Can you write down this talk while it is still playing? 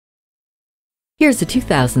Here's a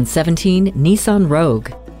 2017 Nissan Rogue.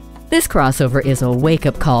 This crossover is a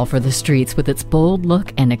wake-up call for the streets with its bold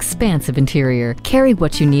look and expansive interior. Carry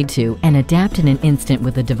what you need to and adapt in an instant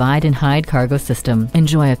with the divide and hide cargo system.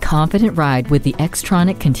 Enjoy a confident ride with the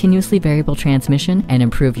Xtronic continuously variable transmission and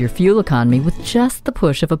improve your fuel economy with just the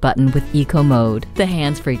push of a button with Eco Mode. The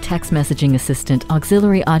hands-free text messaging assistant,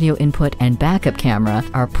 auxiliary audio input, and backup camera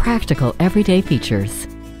are practical everyday features.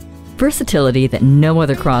 Versatility that no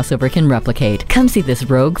other crossover can replicate. Come see this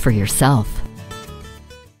Rogue for yourself.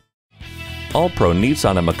 All Pro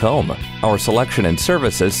Nissan of Macomb. Our selection and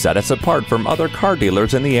services set us apart from other car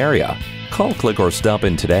dealers in the area. Call, click, or stop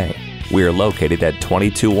in today. We are located at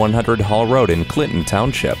 22100 Hall Road in Clinton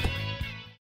Township.